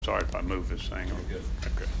Sorry if I move this thing. Good.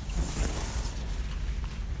 Okay.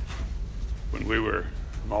 When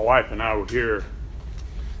my wife and I were here a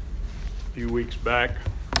few weeks back,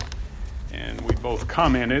 and we both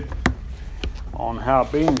commented on how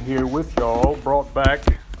being here with y'all brought back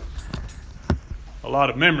a lot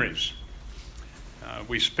of memories.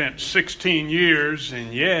 We spent 16 years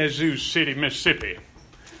in Yazoo City, Mississippi,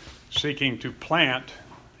 seeking to plant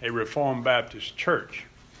a Reformed Baptist church.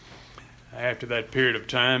 After that period of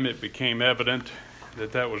time, it became evident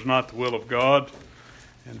that that was not the will of God,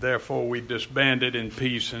 and therefore we disbanded in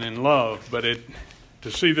peace and in love. But to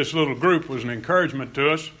see this little group was an encouragement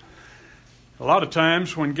to us. A lot of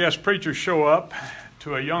times when guest preachers show up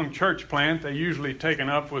to a young church plant, they're usually taken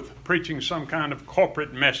up with preaching some kind of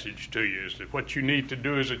corporate message to you. Is that what you need to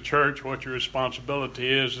do as a church, what your responsibility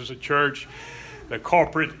is as a church, the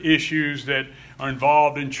corporate issues that are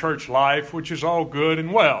involved in church life, which is all good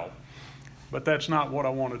and well. But that's not what I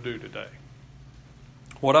want to do today.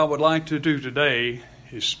 What I would like to do today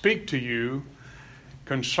is speak to you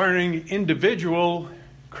concerning individual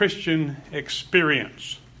Christian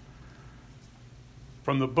experience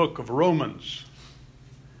from the book of Romans.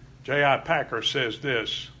 J.I. Packer says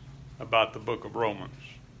this about the book of Romans.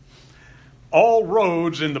 All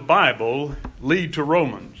roads in the Bible lead to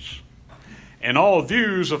Romans, and all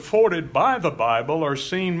views afforded by the Bible are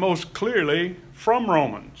seen most clearly from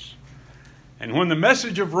Romans. And when the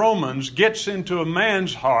message of Romans gets into a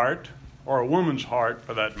man's heart, or a woman's heart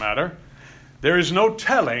for that matter, there is no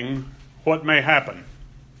telling what may happen.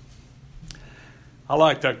 I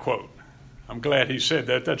like that quote. I'm glad he said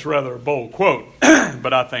that. That's rather a bold quote,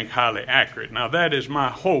 but I think highly accurate. Now that is my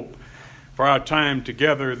hope for our time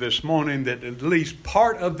together this morning, that at least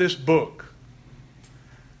part of this book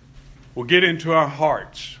will get into our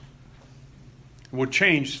hearts, will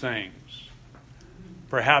change things.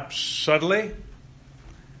 Perhaps subtly,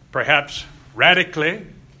 perhaps radically,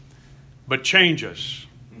 but change us,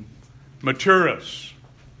 mature us,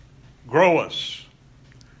 grow us,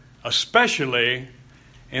 especially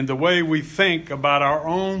in the way we think about our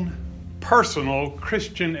own personal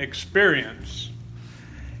Christian experience,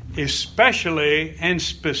 especially and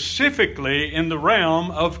specifically in the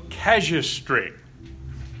realm of casuistry.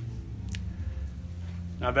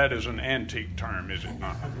 Now that is an antique term, is it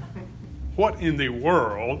not? What in the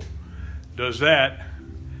world does that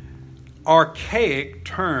archaic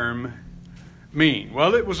term mean?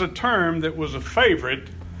 Well, it was a term that was a favorite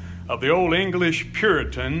of the old English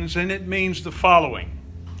Puritans, and it means the following: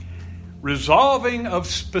 resolving of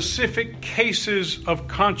specific cases of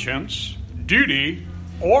conscience, duty,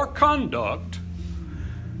 or conduct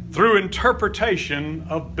through interpretation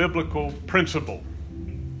of biblical principle.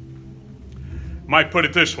 Might put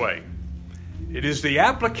it this way: it is the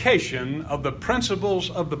application of the principles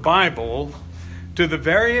of the Bible to the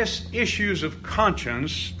various issues of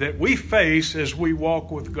conscience that we face as we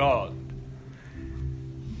walk with God,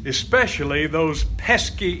 especially those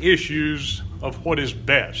pesky issues of what is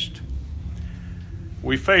best.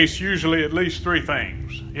 We face usually at least three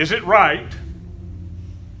things. Is it right?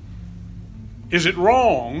 Is it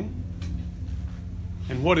wrong?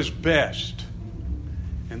 And what is best?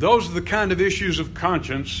 And those are the kind of issues of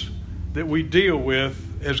conscience that we deal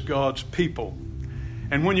with as God's people.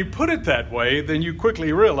 And when you put it that way, then you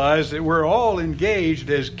quickly realize that we're all engaged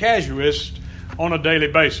as casuists on a daily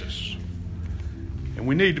basis. And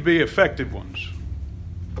we need to be effective ones.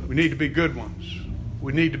 We need to be good ones.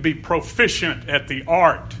 We need to be proficient at the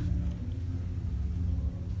art,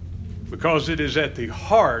 because it is at the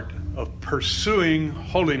heart of pursuing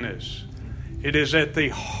holiness. It is at the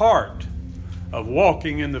heart of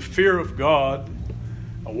walking in the fear of God,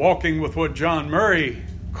 walking with what John Murray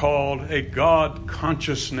called a God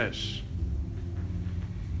consciousness.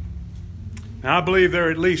 Now, I believe there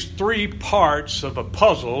are at least three parts of a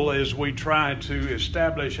puzzle as we try to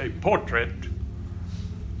establish a portrait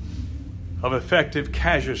of effective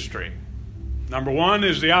casuistry. Number one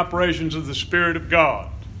is the operations of the Spirit of God.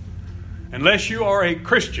 Unless you are a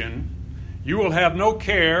Christian, you will have no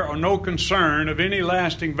care or no concern of any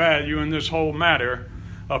lasting value in this whole matter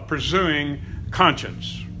of pursuing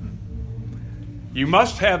conscience. You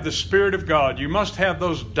must have the Spirit of God. You must have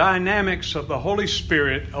those dynamics of the Holy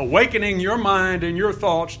Spirit awakening your mind and your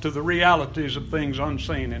thoughts to the realities of things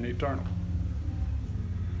unseen and eternal.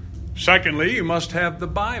 Secondly, you must have the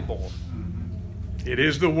Bible. It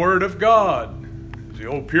is the Word of God. The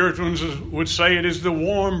old Puritans would say it is the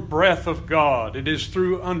warm breath of God. It is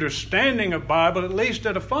through understanding of Bible, at least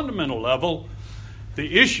at a fundamental level,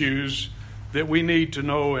 the issues that we need to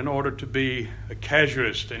know in order to be a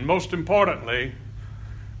casuist. And most importantly,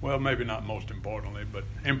 well, maybe not most importantly, but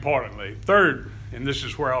importantly, third and this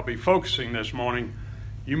is where I'll be focusing this morning,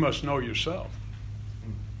 you must know yourself.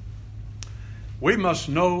 We must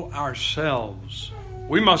know ourselves.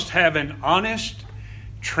 We must have an honest,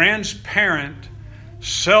 transparent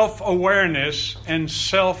self-awareness and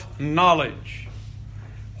self-knowledge.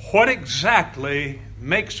 What exactly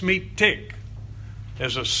makes me tick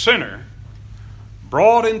as a sinner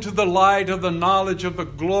brought into the light of the knowledge of the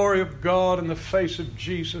glory of God in the face of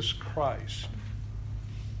Jesus Christ?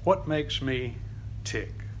 What makes me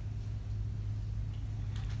tick?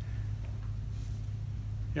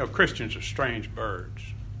 You know, Christians are strange birds.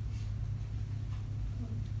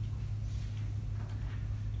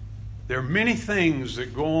 There are many things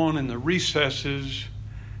that go on in the recesses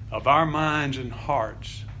of our minds and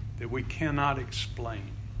hearts that we cannot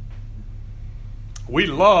explain. We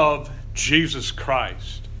love Jesus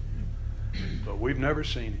Christ, but we've never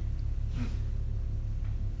seen him.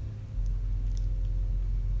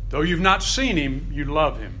 Though you've not seen him, you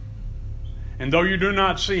love him. And though you do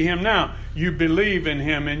not see him now, you believe in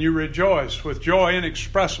him and you rejoice with joy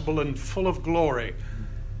inexpressible and full of glory.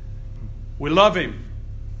 We love him,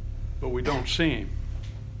 but we don't see him.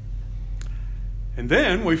 And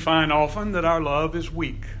then we find often that our love is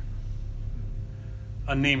weak,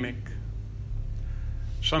 anemic.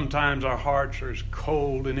 Sometimes our hearts are as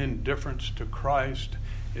cold and indifference to Christ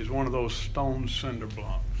as one of those stone cinder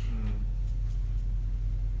blocks.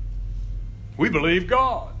 We believe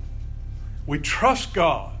God. We trust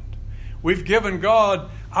God. We've given God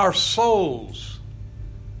our souls.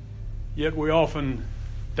 Yet we often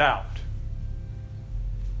doubt.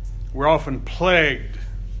 We're often plagued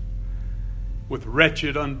with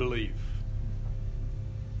wretched unbelief.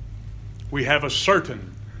 We have a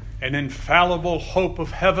certain and infallible hope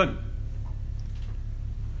of heaven.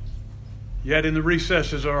 Yet in the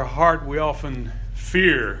recesses of our heart, we often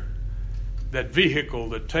fear that vehicle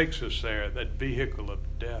that takes us there, that vehicle of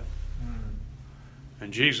death.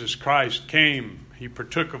 And Jesus Christ came, he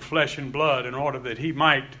partook of flesh and blood in order that he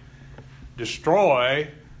might destroy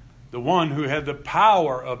the one who had the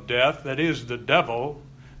power of death, that is the devil,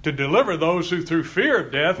 to deliver those who through fear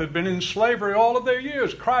of death had been in slavery all of their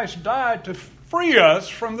years. Christ died to free us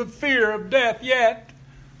from the fear of death, yet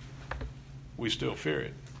we still fear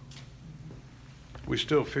it. We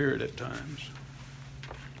still fear it at times.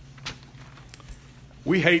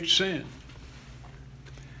 We hate sin.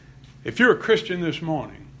 If you're a Christian this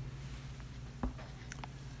morning,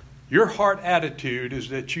 your heart attitude is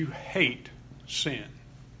that you hate sin.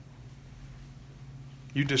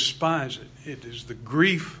 You despise it. It is the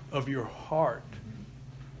grief of your heart.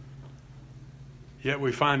 Yet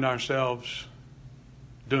we find ourselves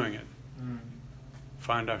doing it.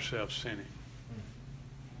 Find ourselves sinning.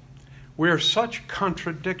 We are such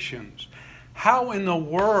contradictions. How in the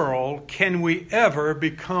world can we ever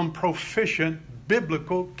become proficient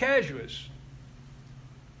biblical casuists?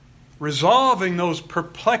 Resolving those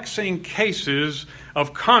perplexing cases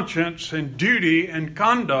of conscience and duty and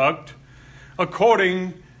conduct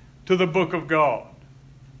according to the book of God.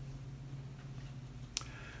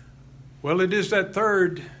 Well, it is that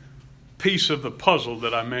third piece of the puzzle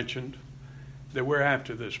that I mentioned that we're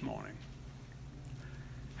after this morning.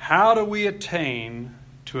 How do we attain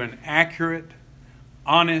to an accurate,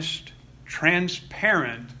 honest,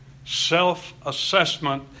 transparent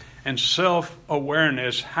self-assessment and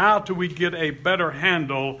self-awareness? How do we get a better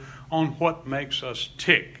handle on what makes us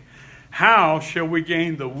tick? How shall we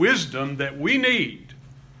gain the wisdom that we need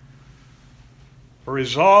for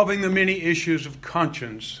resolving the many issues of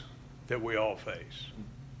conscience that we all face?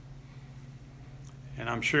 And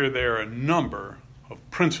I'm sure there are a number of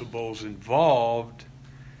principles involved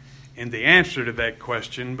in the answer to that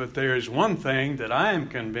question, but there is one thing that I am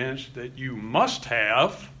convinced that you must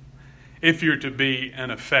have if you're to be an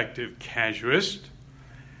effective casuist,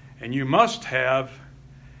 and you must have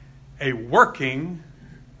a working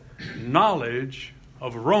knowledge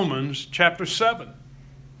of Romans chapter 7.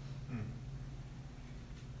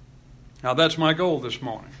 Now that's my goal this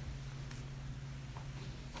morning.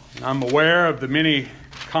 I'm aware of the many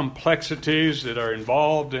complexities that are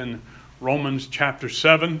involved in Romans chapter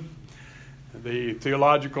 7. The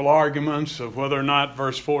theological arguments of whether or not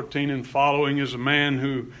verse 14 and following is a man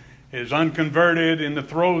who is unconverted in the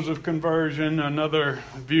throes of conversion. Another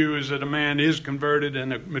view is that a man is converted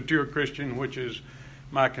and a mature Christian, which is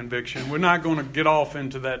my conviction. We're not going to get off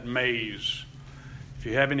into that maze. If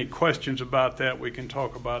you have any questions about that, we can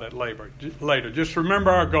talk about it later. Just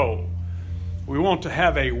remember our goal. We want to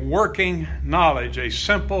have a working knowledge, a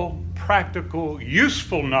simple, practical,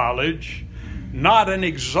 useful knowledge, not an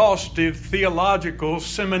exhaustive theological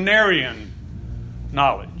seminarian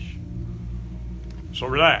knowledge. So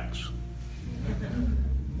relax.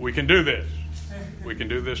 We can do this. We can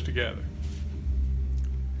do this together.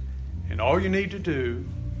 And all you need to do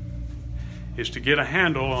is to get a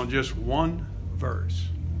handle on just one verse.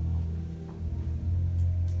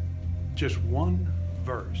 Just one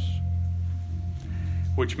verse.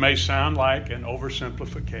 Which may sound like an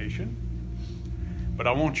oversimplification, but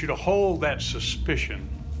I want you to hold that suspicion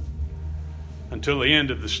until the end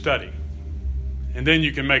of the study. And then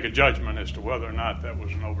you can make a judgment as to whether or not that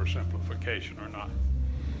was an oversimplification or not.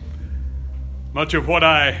 Much of what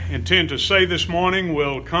I intend to say this morning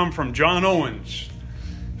will come from John Owen's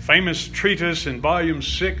famous treatise in volume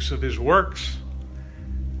 6 of his works,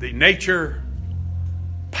 The Nature,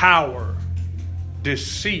 Power,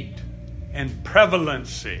 Deceit, and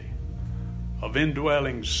Prevalency of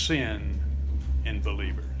Indwelling Sin in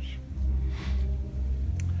Believers.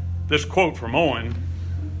 This quote from Owen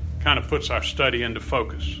kind of puts our study into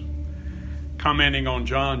focus. Commenting on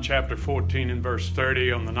John chapter 14 and verse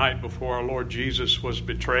 30, on the night before our Lord Jesus was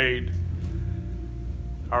betrayed,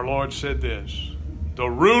 our Lord said this, "The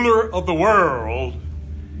ruler of the world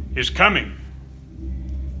is coming,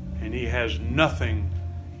 and he has nothing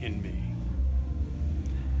in me."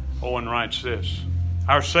 Owen writes this,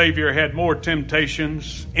 "Our Savior had more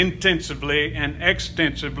temptations, intensively and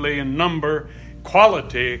extensively in number,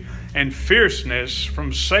 quality, and fierceness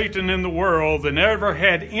from Satan in the world than ever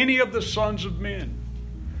had any of the sons of men.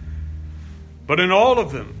 But in all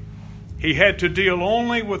of them, he had to deal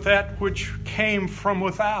only with that which came from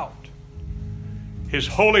without. His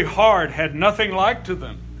holy heart had nothing like to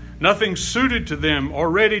them, nothing suited to them or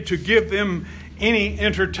ready to give them any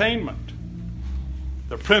entertainment.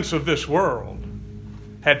 The prince of this world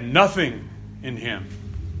had nothing in him.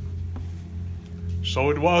 So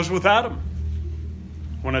it was with Adam.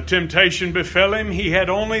 When a temptation befell him, he had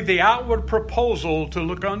only the outward proposal to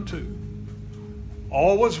look unto.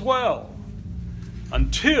 All was well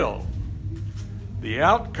until the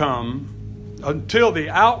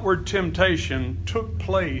outward temptation took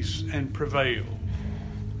place and prevailed.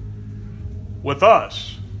 With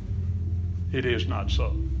us, it is not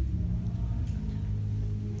so."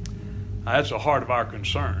 Now, that's the heart of our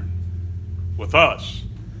concern. With us,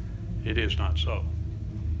 it is not so.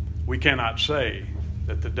 We cannot say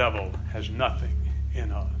that the devil has nothing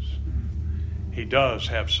in us. He does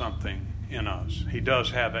have something in us. He does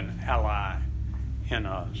have an ally in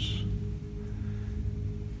us.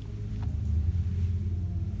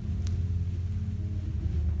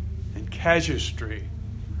 And casuistry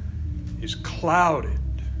is clouded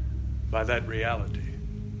by that reality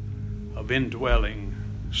of indwelling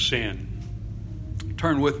sin.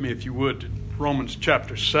 Turn with me, if you would, to Romans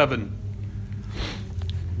chapter 7.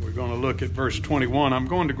 We're going to look at verse 21. I'm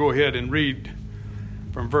going to go ahead and read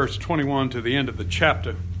from verse 21 to the end of the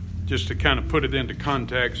chapter, just to kind of put it into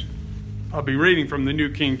context. I'll be reading from the New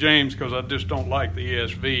King James because I just don't like the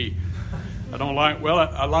ESV. I let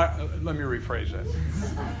me rephrase that.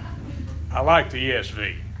 I like the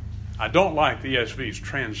ESV. I don't like the ESV's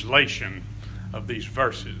translation of these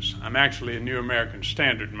verses. I'm actually a New American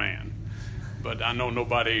Standard man, but I know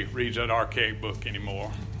nobody reads that archaic book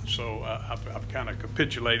anymore. So I've kind of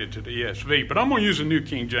capitulated to the ESV. But I'm going to use the New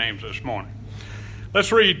King James this morning.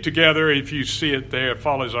 Let's read together, if you see it there,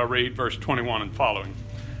 follow as I read, verse 21 and following.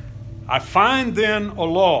 "I find then a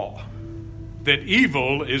law, that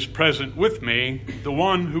evil is present with me, the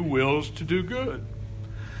one who wills to do good.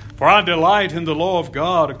 For I delight in the law of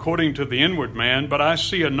God according to the inward man, but I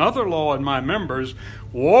see another law in my members,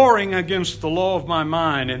 warring against the law of my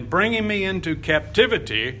mind, and bringing me into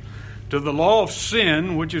captivity to the law of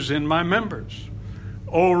sin which is in my members.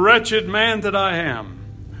 O wretched man that I am,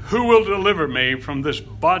 who will deliver me from this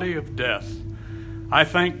body of death? I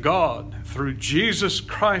thank God through Jesus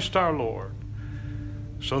Christ our Lord.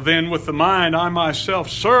 So then with the mind I myself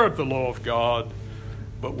serve the law of God,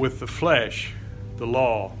 but with the flesh the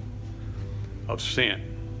law of sin."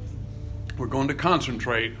 We're going to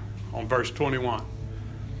concentrate on verse 21.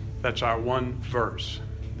 That's our one verse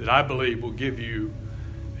that I believe will give you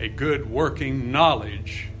a good working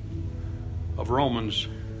knowledge of Romans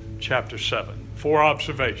chapter 7. 4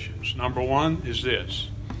 observations. Number 1 is this: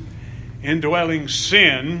 indwelling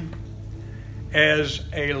sin as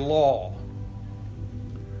a law.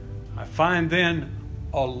 I find then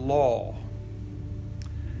a law.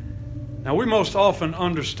 Now, we most often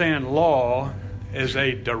understand law as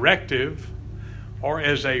a directive or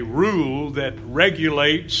as a rule that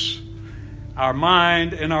regulates our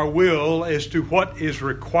mind and our will as to what is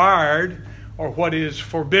required or what is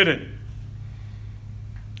forbidden.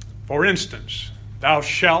 For instance, "Thou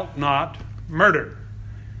shalt not murder,"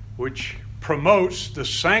 which promotes the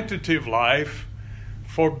sanctity of life,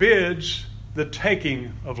 forbids the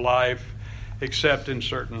taking of life except in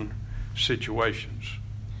certain situations.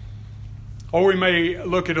 Or we may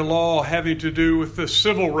look at a law having to do with the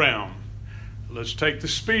civil realm. Let's take the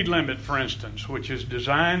speed limit, for instance, which is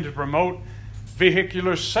designed to promote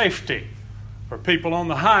vehicular safety for people on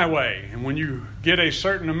the highway. And when you get a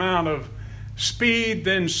certain amount of speed,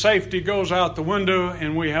 then safety goes out the window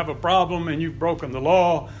and we have a problem and you've broken the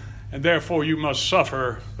law, and therefore you must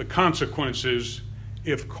suffer the consequences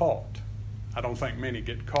if caught. I don't think many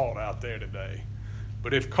get caught out there today,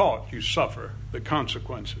 but if caught, you suffer the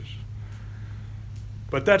consequences.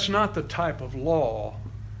 But that's not the type of law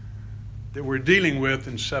that we're dealing with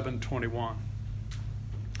in 721.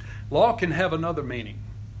 Law can have another meaning.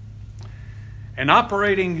 An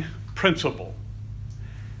operating principle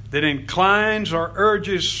that inclines or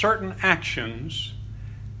urges certain actions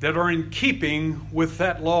that are in keeping with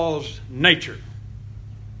that law's nature.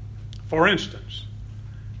 For instance,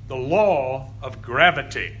 the law of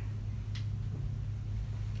gravity.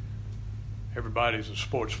 Everybody's a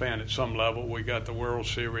sports fan at some level. We got the World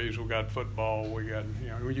Series, we got football, we got,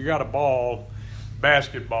 you got a ball,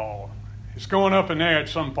 basketball. It's going up in the air at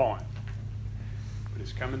some point, but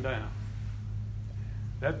it's coming down.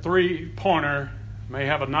 That three-pointer may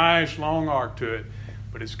have a nice long arc to it,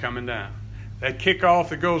 but it's coming down. That kickoff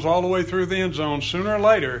that goes all the way through the end zone, sooner or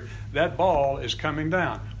later, that ball is coming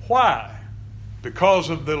down. Why? Because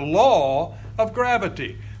of the law of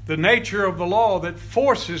gravity. The nature of the law that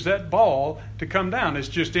forces that ball to come down. It's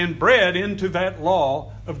just inbred into that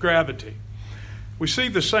law of gravity. We see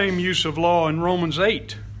the same use of law in Romans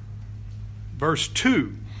 8, verse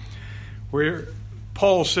 2, where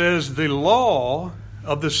Paul says, the law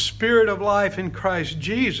of the Spirit of life in Christ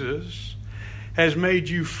Jesus has made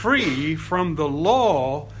you free from the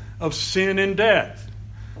law of sin and death.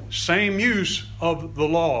 Same use of the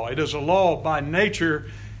law. It is a law by nature.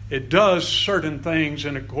 It does certain things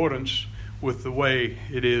in accordance with the way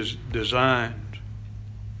it is designed.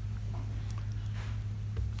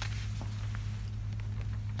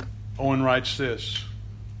 Owen writes this,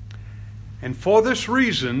 and for this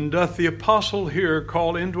reason doth the apostle here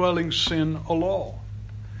call indwelling sin a law.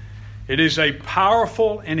 It is a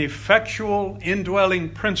powerful and effectual indwelling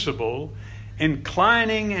principle,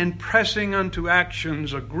 inclining and pressing unto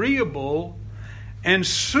actions agreeable and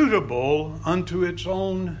suitable unto its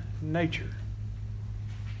own nature.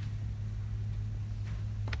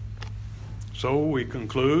 So we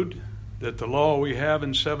conclude that the law we have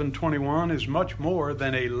in 721 is much more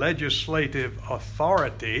than a legislative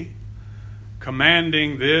authority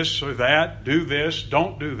commanding this or that, do this,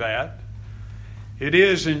 don't do that. It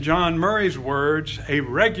is, in John Murray's words, a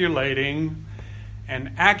regulating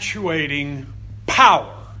and actuating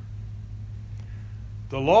power.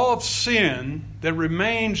 The law of sin that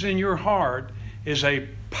remains in your heart is a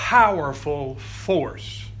powerful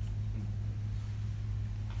force.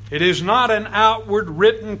 It is not an outward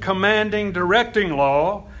written commanding, directing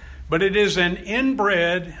law, but it is an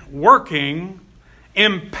inbred, working,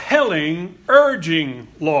 impelling, urging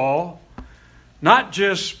law, not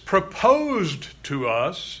just proposed to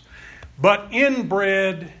us, but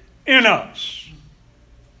inbred in us.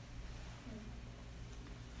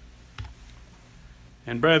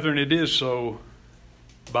 And brethren, it is so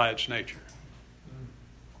by its nature.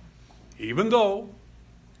 Even though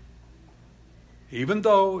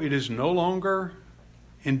it is no longer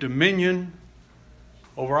in dominion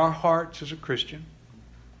over our hearts as a Christian,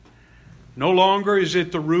 no longer is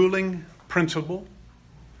it the ruling principle,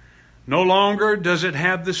 no longer does it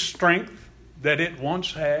have the strength that it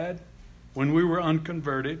once had when we were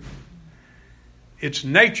unconverted, its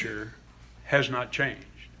nature has not changed.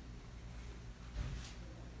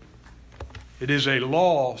 It is a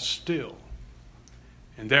law still,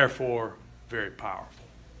 and therefore very powerful.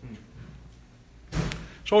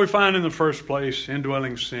 So we find in the first place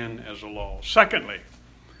indwelling sin as a law. Secondly,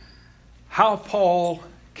 how Paul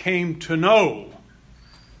came to know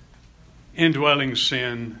indwelling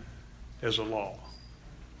sin as a law.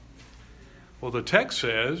 Well, the text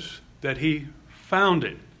says that he found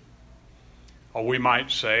it. Or we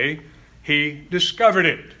might say he discovered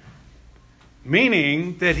it.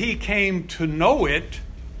 Meaning that he came to know it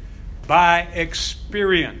by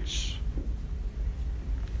experience.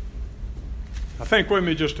 Now think with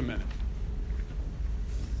me just a minute.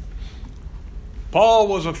 Paul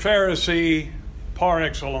was a Pharisee par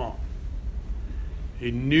excellence.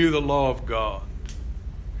 He knew the law of God.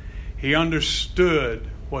 He understood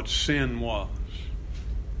what sin was.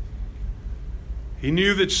 He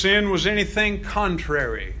knew that sin was anything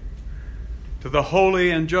contrary to the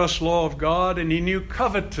holy and just law of God, and he knew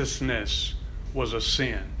covetousness was a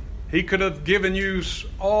sin. He could have given you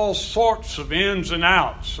all sorts of ins and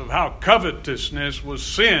outs of how covetousness was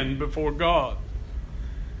sin before God.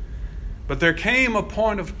 But there came a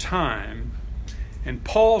point of time in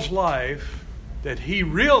Paul's life that he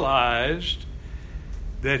realized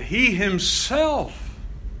that he himself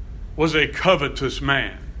was a covetous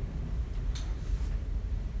man.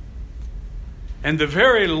 And the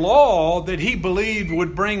very law that he believed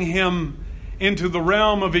would bring him into the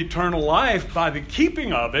realm of eternal life by the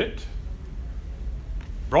keeping of it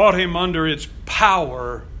brought him under its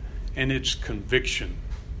power and its conviction.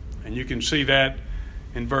 And you can see that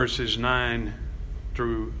in verses 9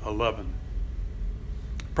 through 11.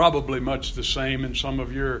 Probably much the same in some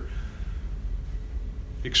of your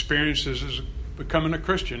experiences as becoming a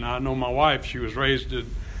Christian. I know my wife, she was raised in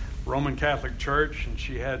Roman Catholic Church, and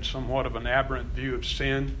she had somewhat of an aberrant view of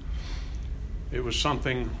sin. It was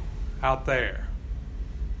something out there.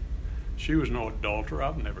 She was no adulterer.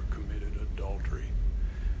 I've never committed adultery.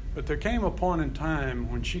 But there came a point in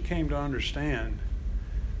time when she came to understand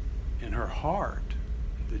in her heart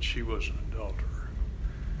that she was an adulterer.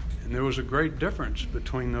 And there was a great difference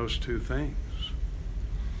between those two things.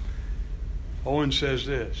 Owen says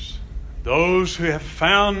this: those who have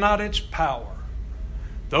found not its power,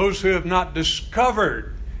 those who have not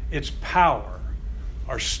discovered its power,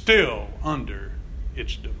 are still under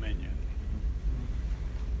its dominion.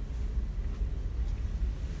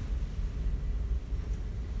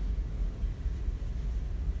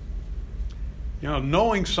 You know,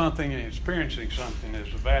 knowing something and experiencing something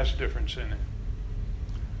is a vast difference in it.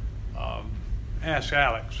 Ask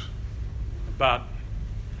Alex about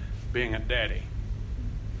being a daddy.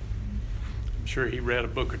 I'm sure he read a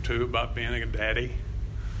book or two about being a daddy.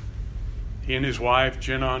 He and his wife,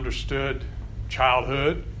 Jenna, understood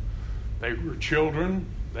childhood. They were children.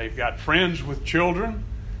 They've got friends with children.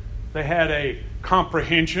 They had a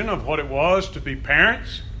comprehension of what it was to be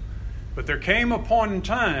parents. But there came a point in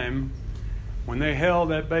time when they held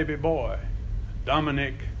that baby boy,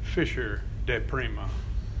 Dominic Fisher de Prima,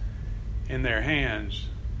 in their hands,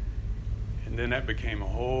 and then that became a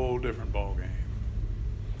whole different ballgame.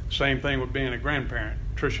 Same thing with being a grandparent.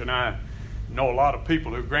 Tricia and I know a lot of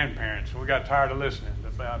people who are grandparents, and we got tired of listening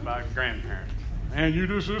about grandparents. Man,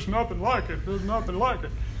 there's nothing like it. There's nothing like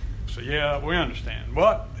it. So yeah, we understand.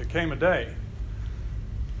 But there came a day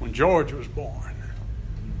when George was born,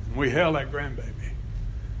 and we held that grandbaby.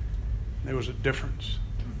 There was a difference.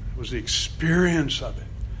 It was the experience of it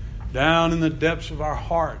down in the depths of our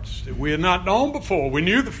hearts that we had not known before. We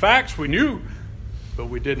knew the facts, but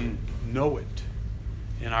we didn't know it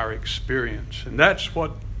in our experience. And that's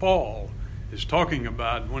what Paul is talking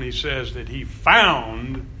about when he says that he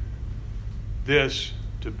found this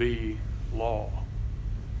to be law.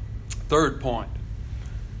 Third point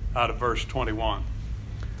out of verse 21.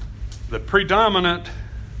 The predominant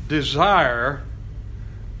desire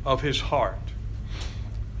of his heart.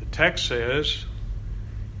 The text says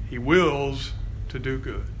he wills to do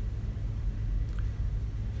good.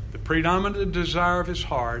 The predominant desire of his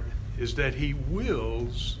heart is that he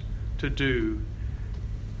wills to do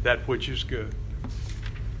that which is good.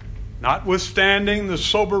 Notwithstanding the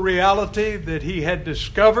sober reality that he had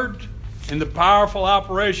discovered in the powerful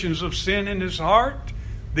operations of sin in his heart,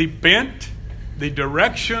 the bent, the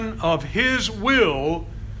direction of his will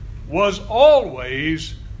was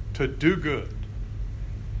always to do good.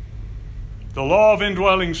 The law of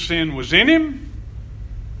indwelling sin was in him,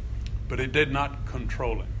 but it did not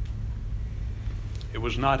control him. It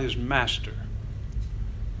was not his master.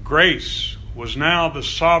 Grace was now the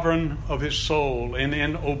sovereign of his soul, and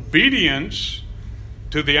in obedience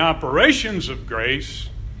to the operations of grace,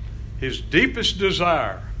 his deepest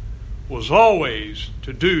desire was always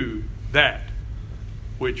to do that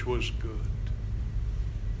which was good.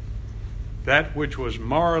 That which was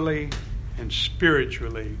morally and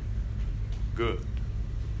spiritually good.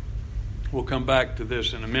 We'll come back to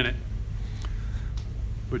this in a minute.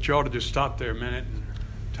 But you ought to just stop there a minute and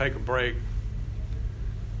take a break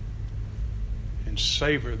and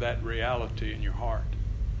savor that reality in your heart.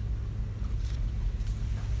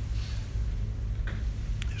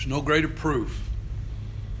 There's no greater proof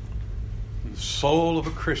in the soul of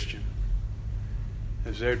a Christian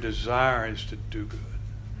as their desire is to do good.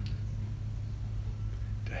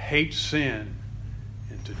 To hate sin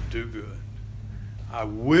and to do good. I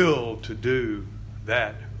will to do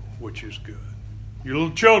that which is good. You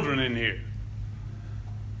little children in here,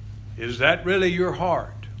 is that really your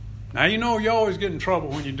heart? Now, you know you always get in trouble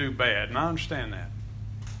when you do bad, and I understand that.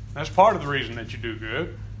 That's part of the reason that you do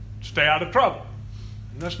good. Stay out of trouble.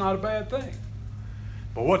 And that's not a bad thing.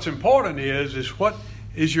 But what's important is what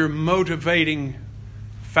is your motivating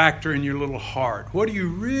factor in your little heart? What do you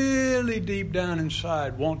really deep down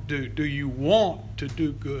inside want to do? Do you want to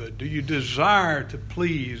do good? Do you desire to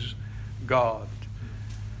please God?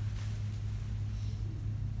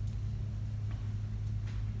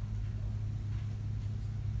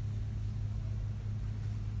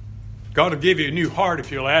 God will give you a new heart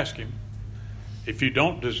if you'll ask Him. If you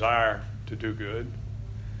don't desire to do good,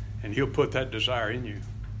 and He'll put that desire in you,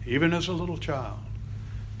 even as a little child,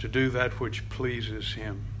 to do that which pleases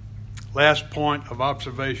Him. Last point of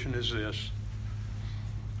observation is this.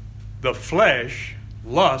 The flesh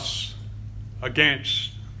lusts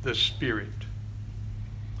against the Spirit.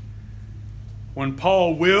 When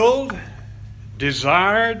Paul willed,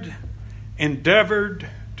 desired, endeavored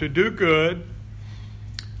to do good,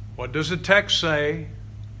 what does the text say?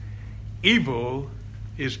 Evil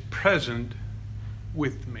is present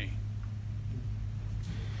with me.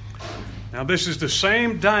 Now, this is the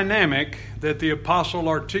same dynamic that the apostle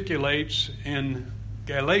articulates in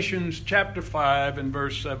Galatians chapter 5 and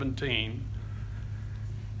verse 17.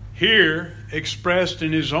 Here, expressed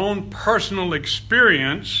in his own personal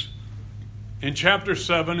experience in chapter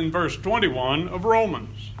 7 and verse 21 of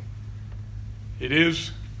Romans. It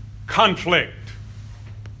is conflict.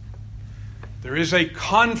 There is a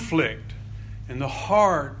conflict in the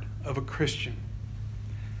heart of a Christian.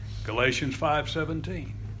 Galatians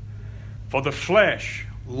 5:17. For the flesh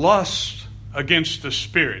lusts against the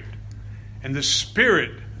Spirit, and the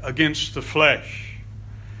Spirit against the flesh.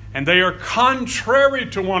 And they are contrary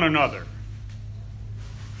to one another,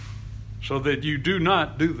 so that you do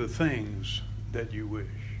not do the things that you wish.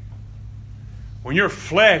 When your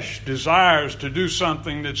flesh desires to do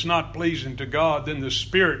something that's not pleasing to God, then the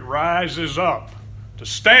Spirit rises up to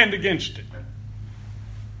stand against it.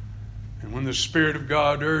 And when the Spirit of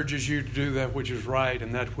God urges you to do that which is right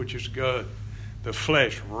and that which is good, the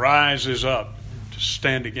flesh rises up to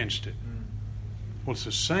stand against it. Well, it's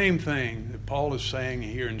the same thing that Paul is saying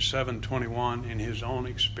here in 7:21 in his own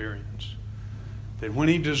experience. That when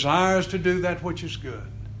he desires to do that which is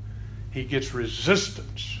good, he gets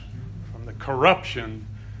resistance from the corruption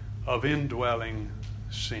of indwelling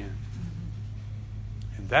sin.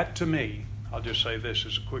 And that, to me, I'll just say this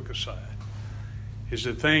as a quick aside, is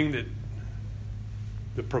the thing that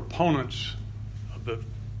the proponents of the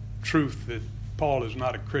truth that Paul is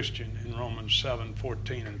not a Christian in Romans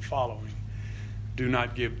 7:14 and following do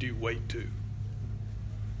not give due weight to.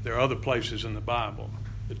 There are other places in the Bible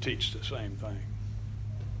that teach the same thing.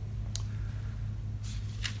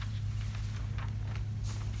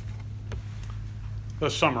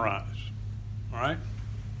 Let's summarize, all right?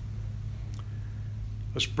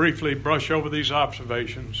 Let's briefly brush over these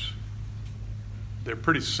observations. They're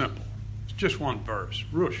pretty simple. It's just one verse,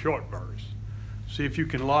 real short verse. See if you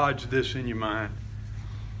can lodge this in your mind,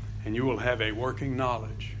 and you will have a working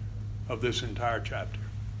knowledge of this entire chapter.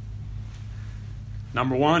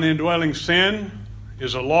 Number one, indwelling sin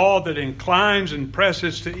is a law that inclines and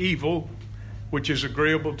presses to evil, which is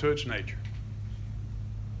agreeable to its nature.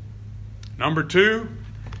 Number two,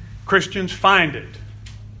 Christians find it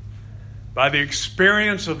by the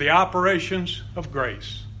experience of the operations of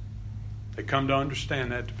grace. They come to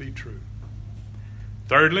understand that to be true.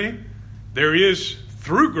 Thirdly, there is,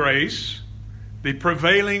 through grace, the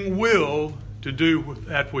prevailing will to do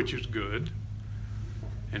that which is good.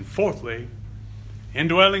 And fourthly,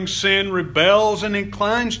 indwelling sin rebels and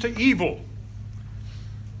inclines to evil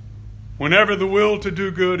whenever the will to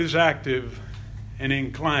do good is active and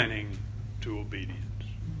inclining to obedience.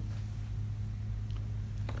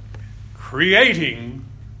 Creating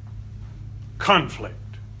conflict.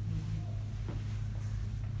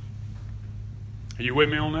 Are you with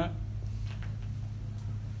me on that?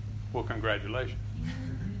 Well, congratulations.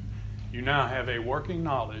 You now have a working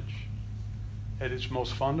knowledge at its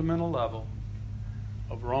most fundamental level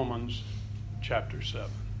of Romans chapter 7.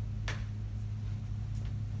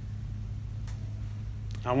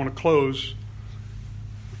 I want to close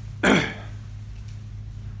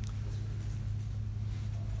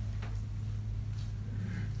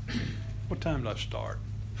what time did I start?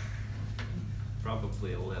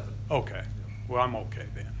 Probably 11. Okay. Well, I'm okay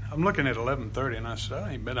then. I'm looking at 11:30 and I said,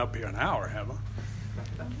 I ain't been up here an hour, have I?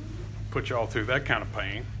 Put you all through that kind of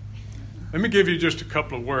pain. Let me give you just a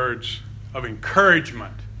couple of words of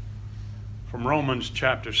encouragement from Romans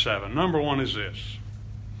chapter 7. Number one is this.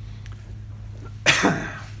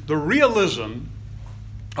 The realism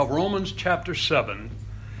of Romans chapter 7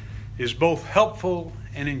 is both helpful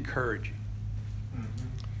and encouraging.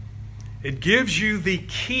 It gives you the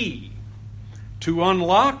key to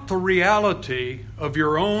unlock the reality of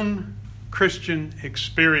your own Christian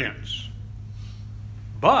experience.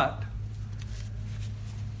 But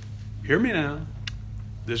Hear me now.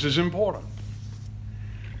 This is important.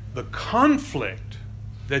 The conflict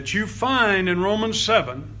that you find in Romans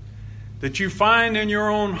 7, that you find in your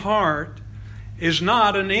own heart, is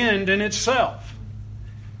not an end in itself.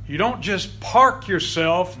 You don't just park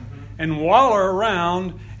yourself and waller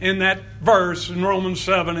around in that verse in Romans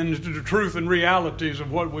 7 into the truth and realities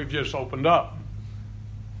of what we've just opened up.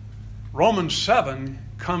 Romans 7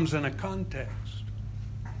 comes in a context.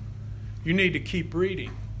 You need to keep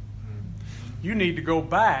reading. You need to go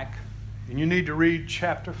back and you need to read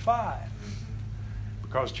chapter 5.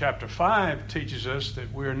 Because chapter 5 teaches us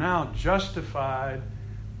that we are now justified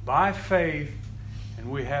by faith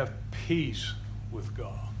and we have peace with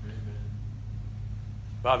God.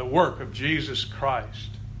 By the work of Jesus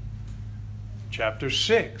Christ. Chapter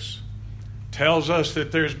 6 tells us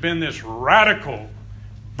that there's been this radical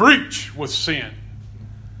breach with sin.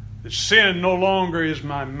 That sin no longer is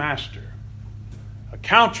my master.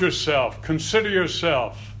 Account yourself, consider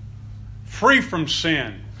yourself free from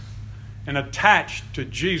sin and attached to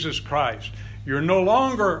Jesus Christ. You're no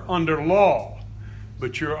longer under law,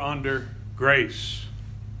 but you're under grace.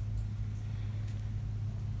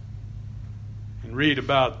 And read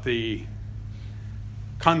about the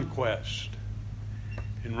conquest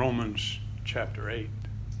in Romans chapter 8.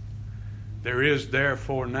 There is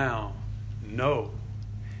therefore now no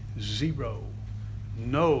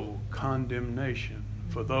condemnation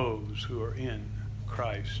for those who are in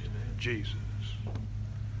Christ Jesus.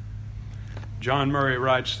 John Murray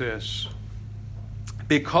writes this: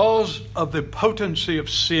 because of the potency of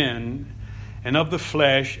sin and of the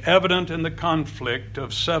flesh evident in the conflict of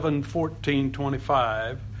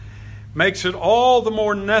 7:14-25, makes it all the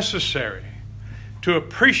more necessary to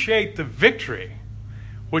appreciate the victory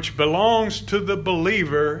which belongs to the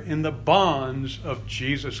believer in the bonds of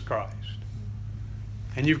Jesus Christ.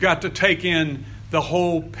 And you've got to take in the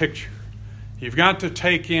whole picture. You've got to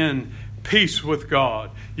take in peace with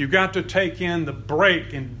God. You've got to take in the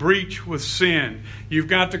break and breach with sin. You've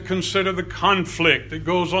got to consider the conflict that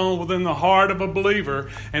goes on within the heart of a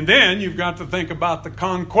believer. And then you've got to think about the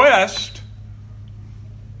conquest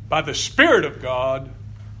by the Spirit of God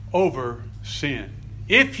over sin.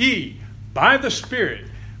 If ye, by the Spirit,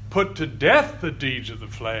 put to death the deeds of the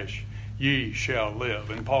flesh, ye shall live.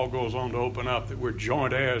 And Paul goes on to open up that we're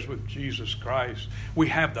joint heirs with Jesus Christ. We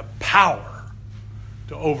have the power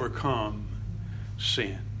to overcome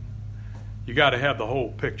sin. You got to have the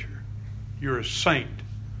whole picture. You're a saint.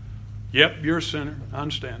 Yep, you're a sinner. I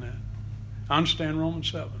understand that. I understand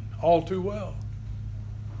Romans 7 all too well.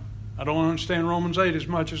 I don't understand Romans 8 as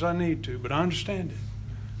much as I need to, but I understand it.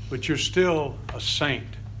 But you're still a saint.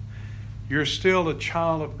 You're still a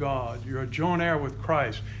child of God. You're a joint heir with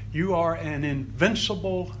Christ. You are an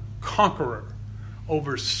invincible conqueror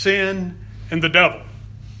over sin and the devil.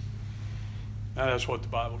 Now, that's what the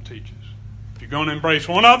Bible teaches. If you're going to embrace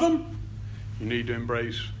one of them, you need to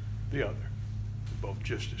embrace the other. They're both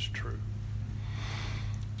just as true.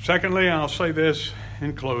 Secondly, I'll say this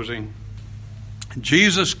in closing.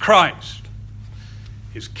 Jesus Christ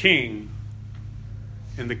is king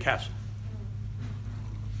in the castle.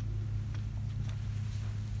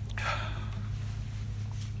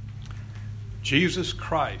 Jesus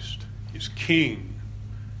Christ is king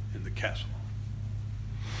in the castle.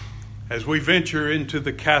 As we venture into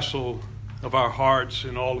the castle of our hearts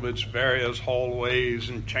in all of its various hallways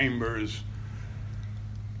and chambers,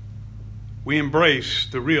 we embrace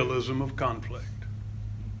the realism of conflict.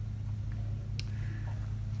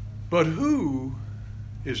 But who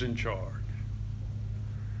is in charge?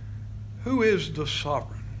 Who is the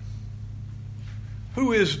sovereign?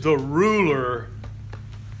 Who is the ruler,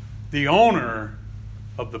 the owner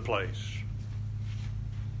of the place?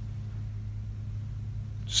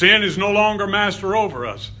 Sin is no longer master over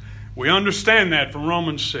us. We understand that from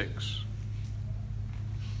Romans 6.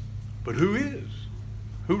 But who is?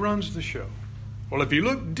 Who runs the show? Well, if you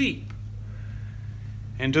look deep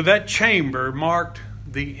into that chamber marked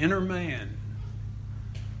the inner man,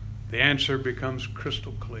 the answer becomes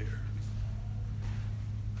crystal clear.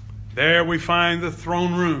 There we find the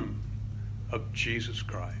throne room of Jesus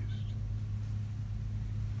Christ.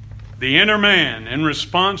 The inner man, in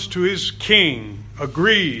response to his king,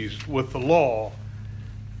 agrees with the law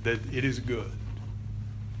that it is good.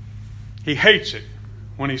 He hates it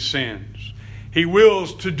when he sins. He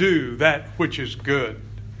wills to do that which is good.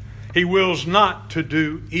 He wills not to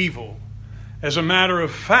do evil. As a matter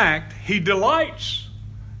of fact, he delights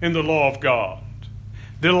in the law of God,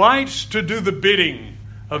 delights to do the bidding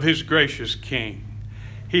of his gracious king.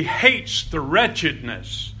 He hates the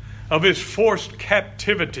wretchedness of his forced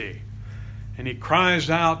captivity, And he cries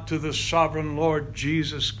out to the sovereign Lord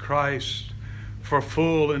Jesus Christ for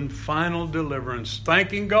full and final deliverance,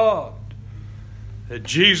 thanking God that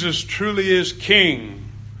Jesus truly is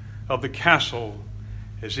King of the castle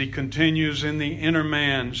as he continues in the inner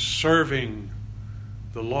man serving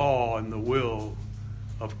the law and the will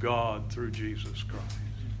of God through Jesus Christ.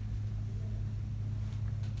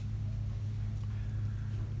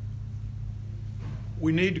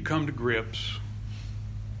 We need to come to grips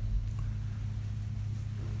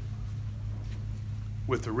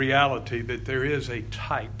with the reality that there is a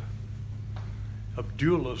type of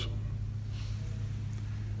dualism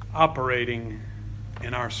operating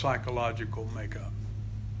in our psychological makeup.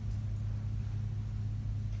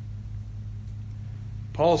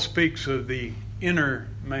 Paul speaks of the inner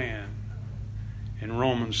man in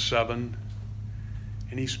Romans 7,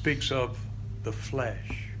 and he speaks of the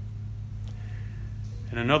flesh.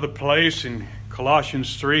 In another place, in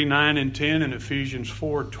Colossians 3, 9 and 10, and Ephesians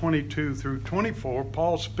 4, 22 through 24,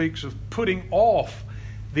 Paul speaks of putting off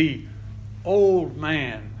the old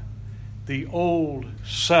man, the old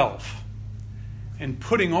self, and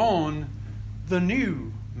putting on the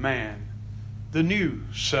new man, the new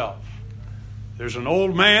self. There's an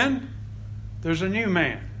old man, there's a new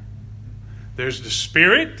man. There's the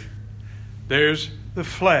spirit, there's the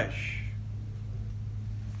flesh.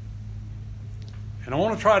 And I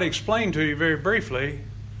want to try to explain to you very briefly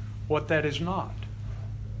what that is not.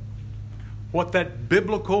 What that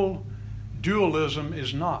biblical dualism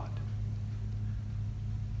is not.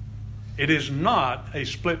 It is not a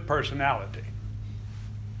split personality.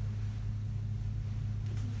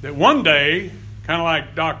 That one day, kind of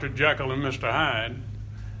like Dr. Jekyll and Mr. Hyde,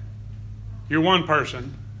 you're one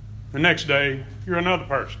person, the next day you're another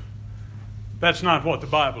person. That's not what the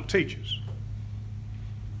Bible teaches.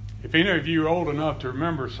 If any of you are old enough to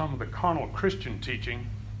remember some of the carnal Christian teaching,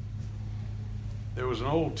 there was an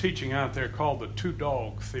old teaching out there called the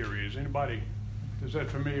two-dog theory. Is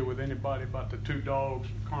that familiar with anybody about the two dogs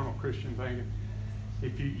and carnal Christian thinking?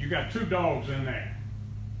 If you got two dogs in there,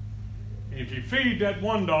 and if you feed that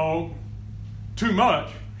one dog too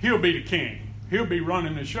much, he'll be the king. He'll be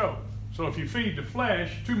running the show. So if you feed the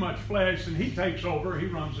flesh, too much flesh, and he takes over, he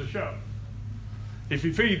runs the show. If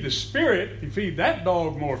you feed the spirit, you feed that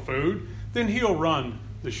dog more food, then he'll run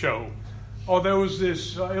the show. Or there was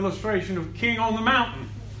this illustration of King on the Mountain.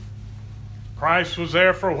 Christ was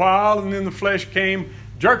there for a while, and then the flesh came,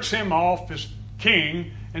 jerks him off as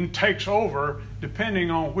king, and takes over depending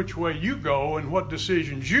on which way you go and what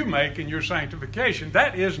decisions you make in your sanctification.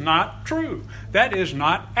 That is not true. That is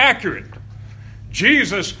not accurate.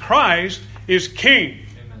 Jesus Christ is king.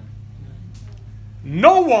 Amen.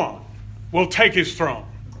 No one will take his throne.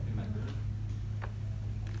 Amen.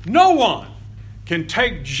 No one can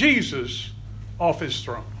take Jesus off his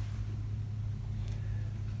throne.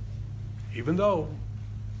 Even though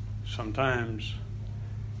sometimes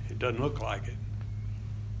it doesn't look like it.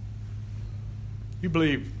 You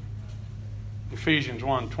believe Ephesians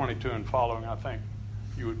 1, 22 and following, I think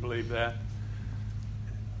you would believe that.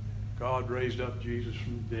 God raised up Jesus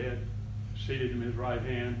from the dead, seated him at his right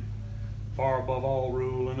hand, far above all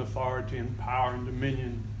rule and authority and power and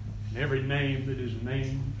dominion, and every name that is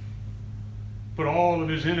named. Put all of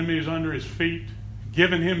his enemies under his feet,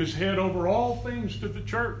 given him his head over all things to the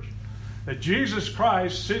church. That Jesus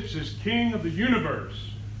Christ sits as King of the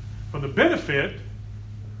universe for the benefit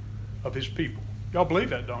of his people. Y'all believe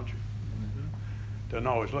that, don't you? Mm-hmm. Doesn't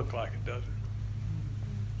always look like it, does it?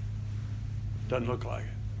 Doesn't look like it.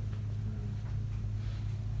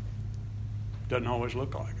 Doesn't always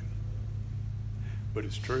look like it. But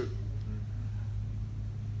it's true.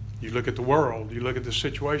 You look at the world, you look at the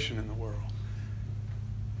situation in the world.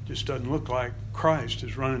 It just doesn't look like Christ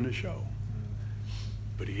is running the show.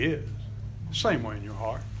 But he is. The same way in your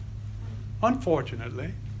heart.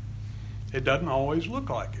 Unfortunately, it doesn't always look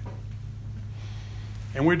like it.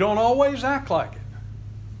 And we don't always act like it.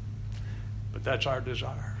 But that's our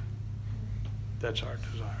desire. That's our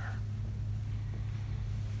desire.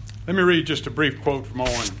 Let me read just a brief quote from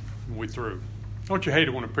Owen and we're through. Don't you hate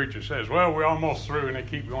it when a preacher says, well, we're almost through, and they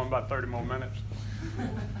keep going about 30 more minutes?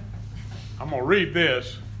 I'm going to read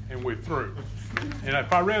this and we're through. And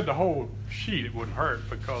if I read the whole sheet, it wouldn't hurt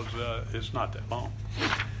because it's not that long.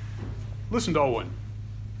 Listen to Owen.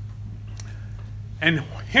 And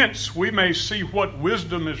hence we may see what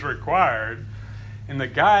wisdom is required in the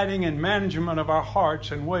guiding and management of our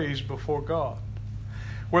hearts and ways before God.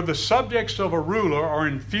 Where the subjects of a ruler are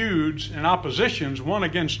in feuds and oppositions one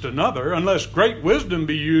against another, unless great wisdom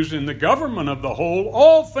be used in the government of the whole,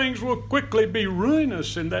 all things will quickly be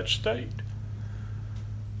ruinous in that state.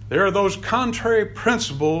 There are those contrary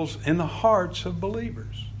principles in the hearts of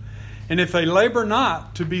believers. And if they labor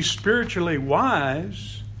not to be spiritually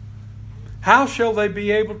wise, how shall they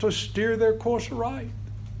be able to steer their course aright?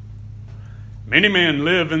 Many men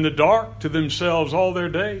live in the dark to themselves all their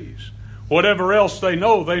days. Whatever else they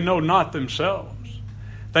know not themselves.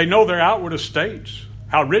 They know their outward estates,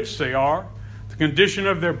 how rich they are, the condition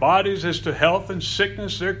of their bodies as to health and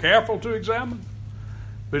sickness they're careful to examine.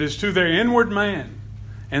 But as to their inward man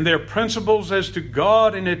and their principles as to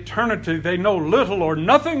God and eternity, they know little or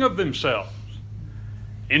nothing of themselves.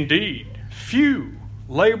 Indeed, few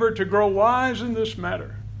labor to grow wise in this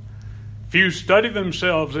matter. Few study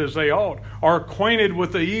themselves as they ought, are acquainted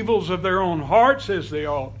with the evils of their own hearts as they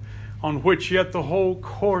ought, on which yet the whole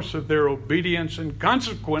course of their obedience and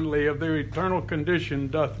consequently of their eternal condition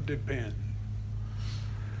doth depend.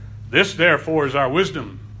 This therefore is our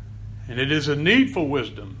wisdom, and it is a needful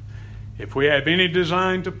wisdom, if we have any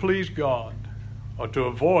design to please God, or to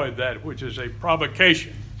avoid that which is a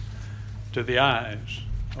provocation to the eyes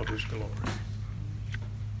of His glory.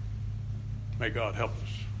 May God help us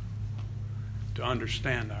to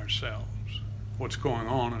understand ourselves, what's going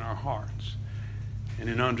on in our hearts. And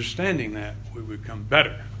in understanding that, we become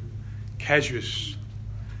better, casuous,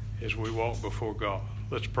 as we walk before God.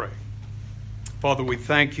 Let's pray. Father, we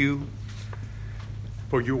thank you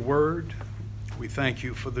for your word. We thank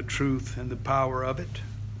you for the truth and the power of it.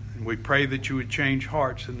 And we pray that you would change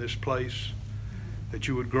hearts in this place, that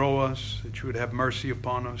you would grow us, that you would have mercy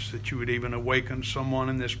upon us, that you would even awaken someone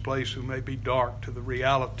in this place who may be dark to the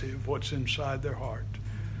reality of what's inside their heart.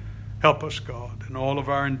 Help us, God, in all of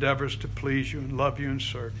our endeavors to please you and love you and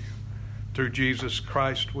serve you. Through Jesus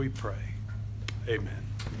Christ we pray. Amen.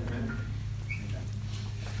 Amen.